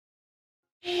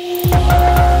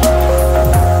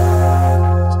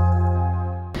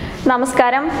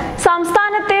നമസ്കാരം.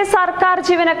 സംസ്ഥാനത്തെ സർക്കാർ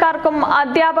ജീവനക്കാർക്കും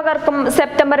അധ്യാപകർക്കും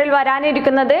സെപ്റ്റംബറിൽ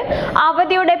വരാനിരിക്കുന്നത്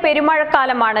അവധിയുടെ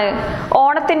പെരുമഴക്കാലമാണ്.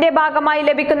 ഓണത്തിന്റെ ഭാഗമായി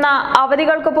ലഭിക്കുന്ന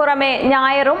അവധികൾക്ക് പുറമെ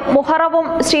ഞായറും മുഹറവും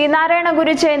ശ്രീനാരായണ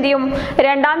ഗുരു ജയന്തിയും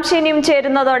രണ്ടാം ശനിയും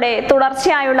ചേരുന്നതോടെ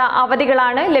തുടർച്ചയായുള്ള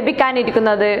അവധികളാണ്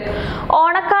ലഭിക്കാനിരിക്കുന്നത്.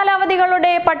 ഓണക്കാല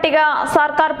അവധികളുടെ പട്ടിക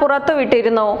സർക്കാർ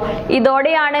പുറത്തുവിട്ടിരുന്നു.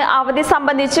 ഇതോടെയാണ് അവധി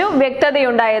സംബന്ധിച്ചു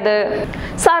വ്യക്തതയുണ്ടായത്.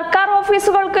 സർക്കാർ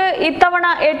ഓഫീസുകൾക്ക് ഇത്തവണ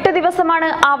 8 ദിവസമാണ്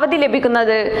അവധി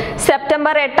ലഭിക്കുന്നത്.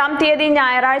 സെപ്റ്റംബർ 8-ാം തീയതി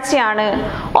ഞായറാഴ്ചയാണ്.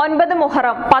 9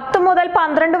 മുഹറം, 10 മുതൽ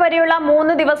 12 വരെയുള്ള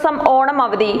 3 ദിവസം ഓണം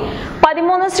അവധി,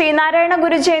 13 ശ്രീനാരായണ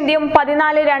ഗുരു ജയന്തിയും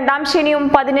 14 രണ്ടാം ശനിയും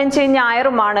 15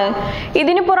 ഞായറുമാണ്.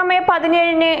 ഇതിനു പുറമെ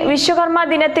 17-ന് വിശ്വകർമ്മ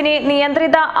ദിനത്തിന്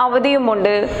നിയന്ത്രിത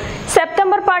അവധിയുമുണ്ട്.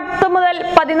 സെപ്റ്റംബർ 10 മുതൽ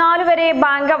 14 വരെ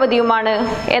ബാങ്ക് അവധിയുമാണ്.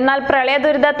 എന്നാൽ പ്രളയ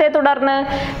ദുരിതത്തെ തുടർന്ന്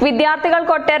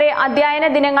വിദ്യാർത്ഥികൾക്കൊട്ടേറെ അധ്യയന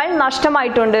ദിനങ്ങൾ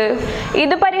നഷ്ടമായിട്ടുണ്ട്.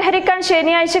 ഇത് പരിഹരിക്കാൻ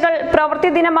ശനിയാഴ്ചകൾ പ്രവൃത്തി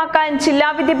ദിനമാക്കാൻ ജില്ലാ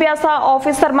വിദ്യാഭ്യാസ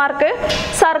ഓഫീസർമാർക്ക്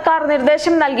സർക്കാർ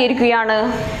നിർദ്ദേശം നൽകിയിരിക്കുകയാണ്.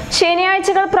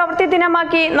 ശനിയാഴ്ചകൾ പ്രവൃത്തി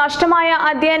ദിനമാക്കി നഷ്ടമായ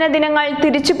അധ്യയന ദിനങ്ങൾ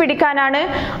തിരിച്ചു പിടിക്കാനാണ്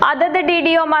അതത്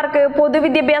DDOമാർക്ക്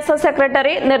പൊതുവിദ്യാഭ്യാസ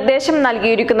സെക്രട്ടറി നിർദ്ദേശം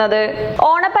നൽകിയിരിക്കുന്നത്.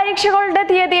 ഓണപരീക്ഷകളുടെ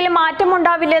തീയതിയിൽ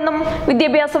മാറ്റമുണ്ടാവില്ലെന്നും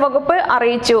വിദ്യാഭ്യാസ വകുപ്പ്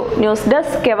അറിയിച്ചു. News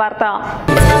desk കവാർത്ത.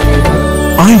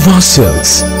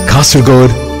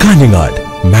 Kasaragod, Kaningad,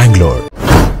 Mangalore.